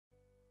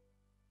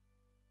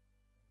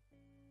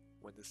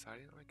When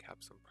deciding on my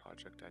capstone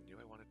project, I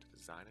knew I wanted to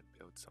design and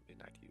build something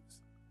I'd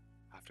use.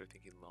 After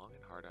thinking long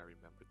and hard, I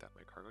remembered that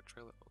my cargo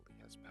trailer only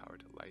has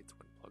power to lights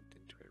when plugged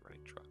into a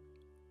running truck.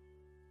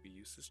 We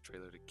use this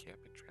trailer to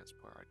camp and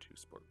transport our 2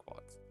 sport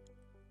quads.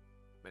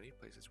 Many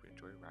places we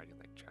enjoy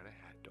riding like China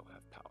Hat don't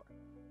have power.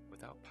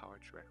 Without power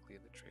directly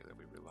in the trailer,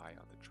 we rely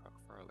on the truck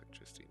for our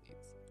electricity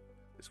needs.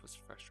 This was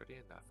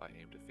frustrating enough I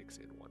aimed to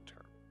fix it in one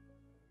term.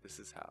 This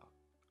is how.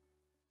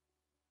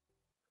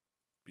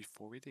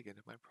 Before we dig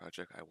into my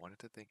project, I wanted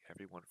to thank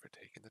everyone for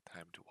taking the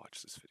time to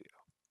watch this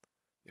video.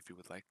 If you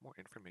would like more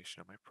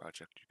information on my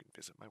project, you can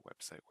visit my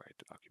website where I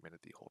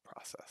documented the whole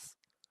process.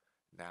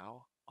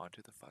 Now,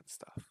 onto the fun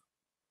stuff.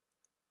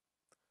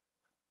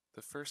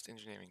 The first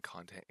engineering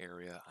content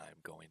area I'm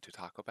going to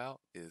talk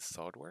about is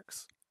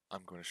SolidWorks.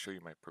 I'm going to show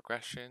you my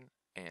progression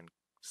and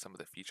some of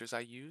the features I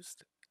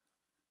used.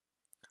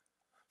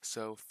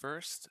 So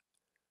first,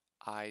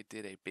 I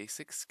did a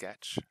basic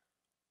sketch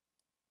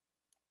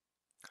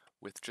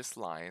with just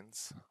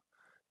lines,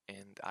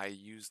 and I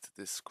used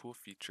this cool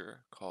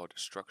feature called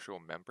Structural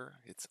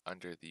Member. It's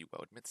under the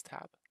Weldments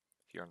tab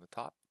here on the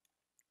top.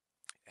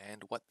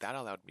 And what that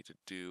allowed me to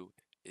do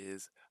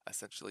is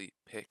essentially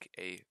pick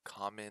a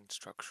common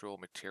structural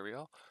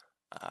material.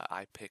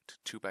 I picked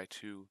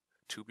 2x2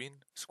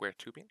 tubing, square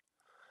tubing,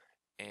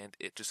 and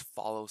it just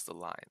follows the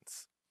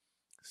lines.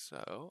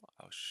 So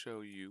I'll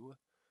show you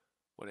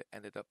what it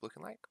ended up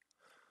looking like.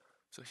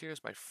 So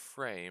here's my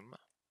frame.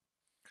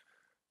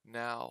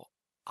 Now,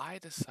 I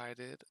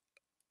decided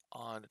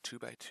on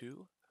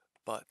 2x2,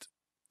 but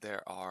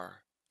there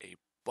are a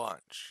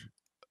bunch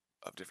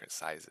of different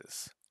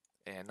sizes,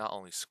 and not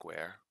only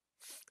square.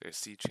 There's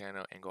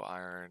C-channel, angle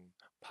iron,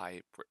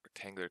 pipe,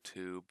 rectangular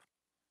tube,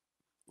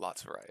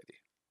 lots of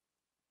variety.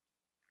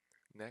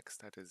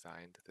 Next, I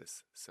designed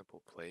this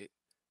simple plate.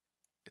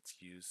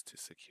 It's used to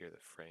secure the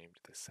frame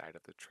to the side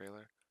of the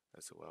trailer,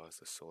 as well as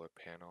the solar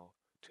panel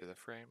to the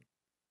frame.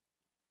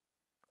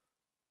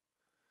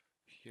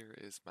 Here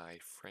is my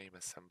frame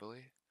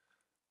assembly.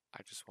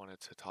 I just wanted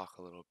to talk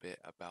a little bit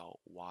about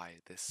why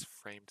this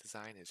frame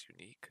design is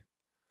unique.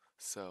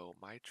 So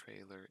my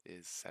trailer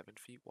is 7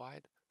 feet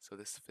wide, so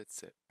this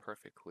fits it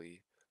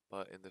perfectly,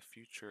 but in the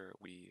future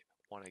we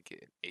want to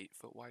get an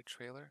 8-foot wide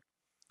trailer.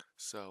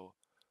 So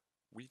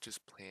we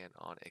just plan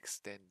on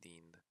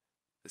extending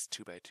this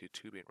 2x2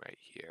 tubing right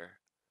here,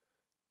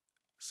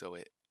 so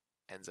it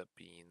ends up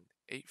being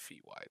 8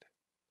 feet wide.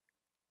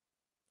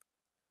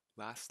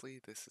 Lastly,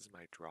 this is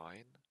my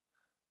drawing.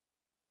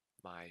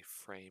 My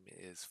frame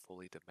is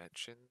fully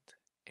dimensioned,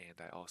 and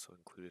I also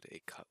included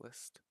a cut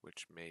list,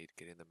 which made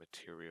getting the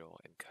material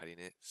and cutting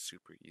it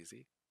super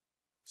easy.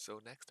 So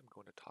next I'm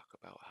going to talk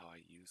about how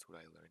I used what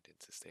I learned in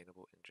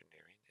sustainable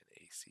engineering and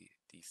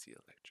AC/DC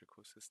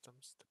electrical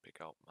systems to pick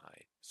out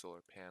my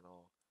solar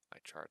panel, my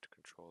charge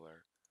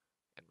controller,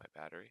 and my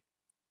battery.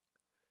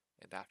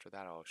 And after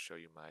that I'll show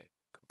you my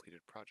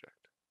completed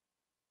project.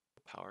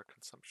 Power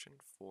consumption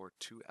for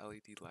 2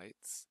 LED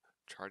lights,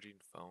 charging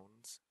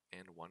phones,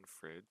 and 1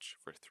 fridge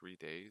for 3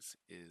 days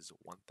is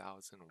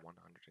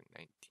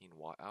 1,119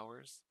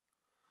 watt-hours.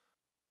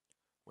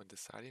 When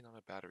deciding on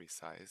a battery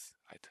size,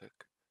 I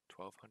took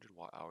 1,200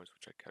 watt-hours,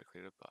 which I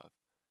calculated above,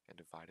 and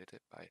divided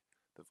it by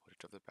the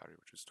voltage of the battery,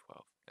 which was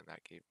 12, and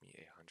that gave me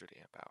 100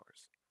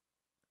 amp-hours.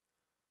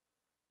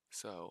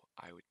 So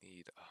I would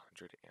need a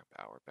 100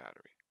 amp-hour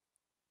battery.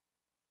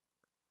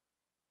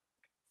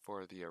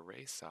 For the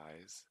array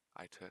size,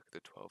 I took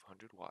the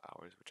 1,200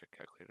 watt-hours, which I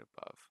calculated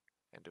above,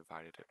 and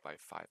divided it by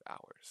 5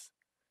 hours,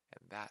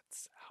 and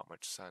that's how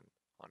much sun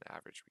on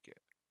average we get.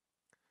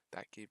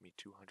 That gave me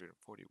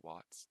 240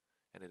 watts,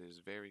 and it is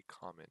very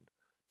common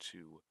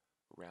to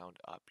round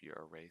up your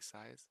array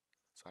size,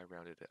 so I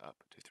rounded it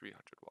up to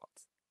 300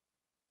 watts.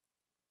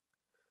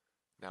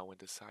 Now when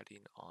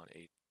deciding on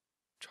a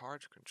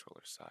charge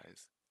controller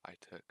size, I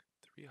took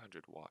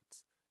 300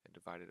 watts and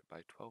divided it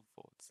by 12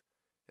 volts,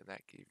 and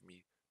that gave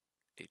me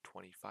a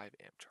 25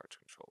 amp charge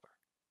controller.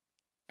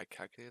 I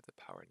calculated the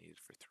power needed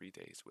for 3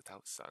 days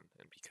without sun,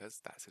 and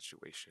because that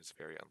situation is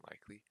very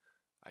unlikely,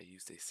 I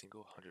used a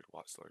single 100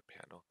 watt solar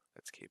panel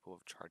that's capable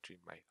of charging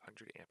my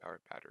 100 amp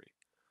hour battery.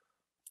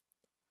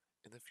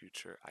 In the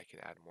future, I can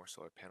add more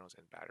solar panels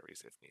and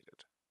batteries if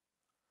needed.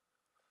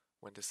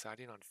 When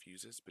deciding on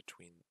fuses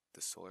between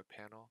the solar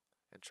panel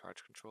and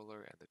charge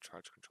controller and the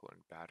charge controller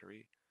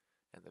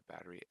and the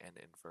battery and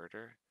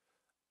inverter,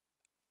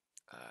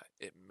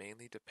 it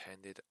mainly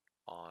depended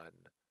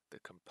on the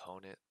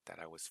component that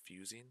I was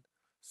fusing,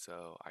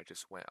 so I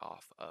just went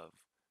off of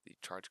the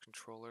charge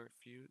controller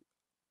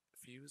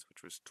fuse,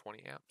 which was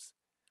 20 amps,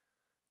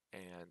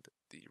 and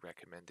the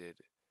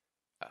recommended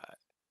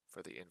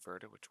for the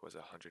inverter, which was a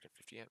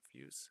 150 amp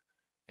fuse,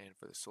 and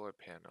for the solar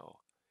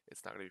panel,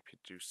 it's not going to be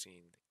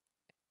producing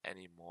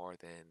any more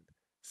than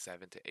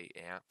 7 to 8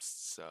 amps,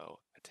 so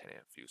a 10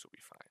 amp fuse will be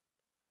fine.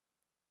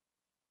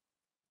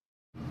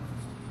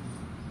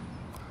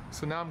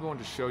 So now I'm going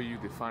to show you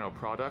the final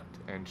product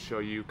and show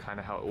you kind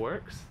of how it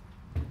works.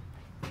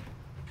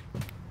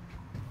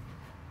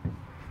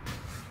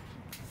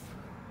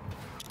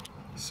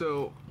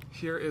 So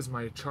Here is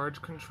my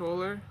charge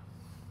controller.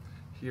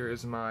 Here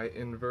is my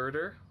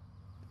inverter.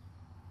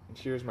 And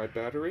here's my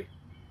battery.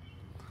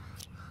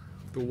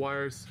 The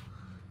wires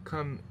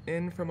come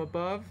in from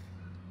above.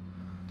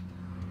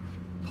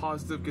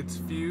 Positive gets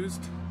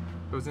fused,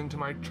 goes into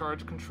my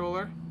charge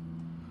controller,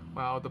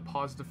 while the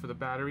positive for the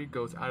battery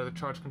goes out of the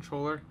charge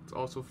controller. It's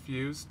also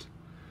fused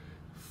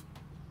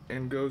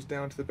and goes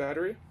down to the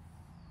battery.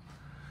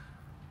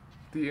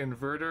 The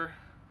inverter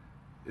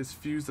is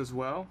fused as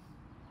well,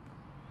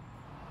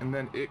 and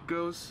then it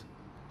goes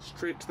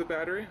straight to the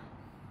battery.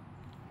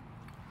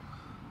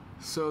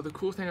 So the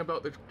cool thing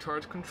about the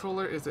charge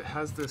controller is it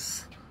has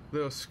this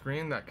little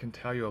screen that can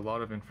tell you a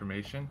lot of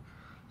information.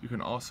 You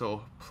can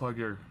also plug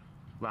your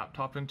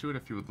laptop into it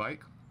if you would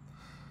like.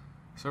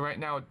 So right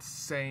now it's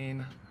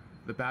saying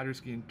the battery's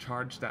getting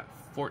charged at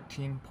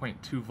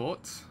 14.2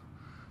 volts.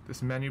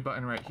 This menu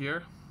button right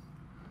here.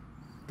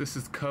 This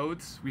is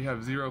codes. We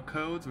have 0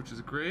 codes, which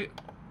is great.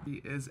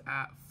 It is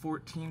at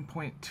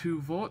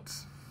 14.2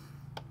 volts.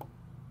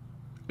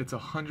 It's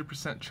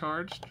 100%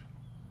 charged.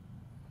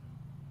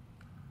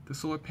 The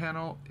solar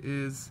panel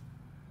is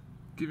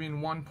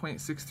giving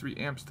 1.63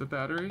 amps to the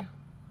battery.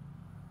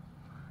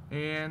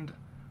 And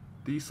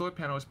the solar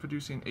panel is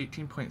producing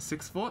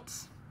 18.6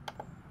 volts.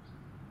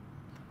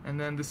 And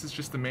then this is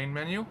just the main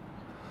menu.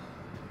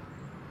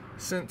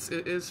 Since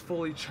it is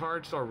fully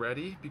charged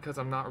already, because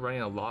I'm not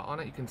running a lot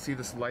on it, you can see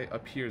this light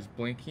up here is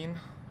blinking.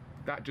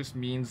 That just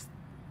means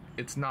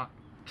it's not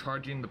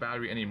charging the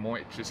battery anymore,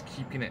 it's just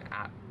keeping it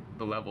at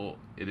the level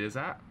it is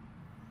at.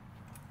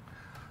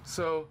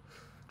 So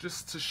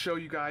just to show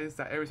you guys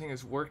that everything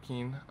is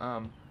working,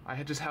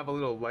 I just have a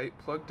little light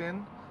plugged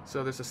in.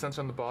 So there's a sensor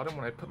on the bottom.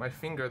 When I put my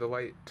finger, the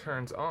light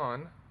turns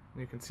on,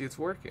 and you can see it's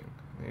working.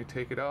 And you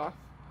take it off,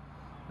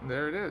 and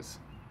there it is.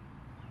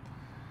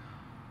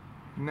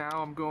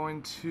 Now I'm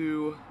going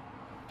to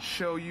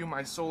show you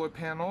my solar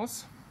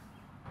panels.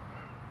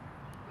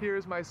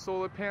 Here's my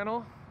solar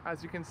panel.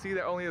 As you can see,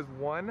 there only is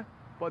one,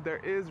 but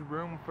there is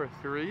room for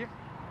 3.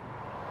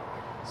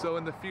 So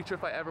in the future,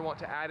 if I ever want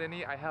to add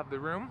any, I have the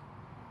room.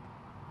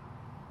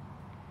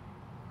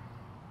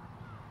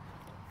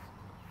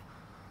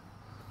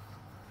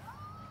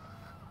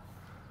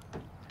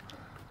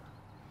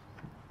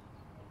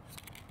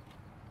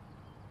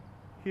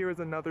 Here is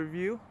another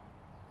view.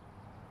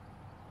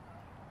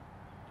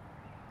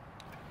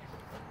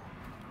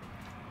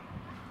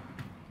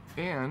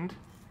 And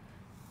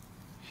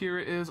here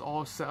it is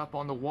all set up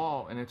on the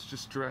wall, and it's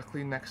just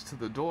directly next to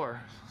the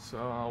door. So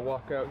I'll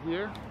walk out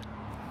here,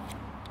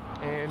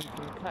 and you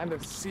can kind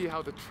of see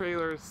how the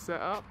trailer is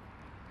set up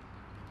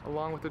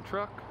along with the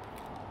truck.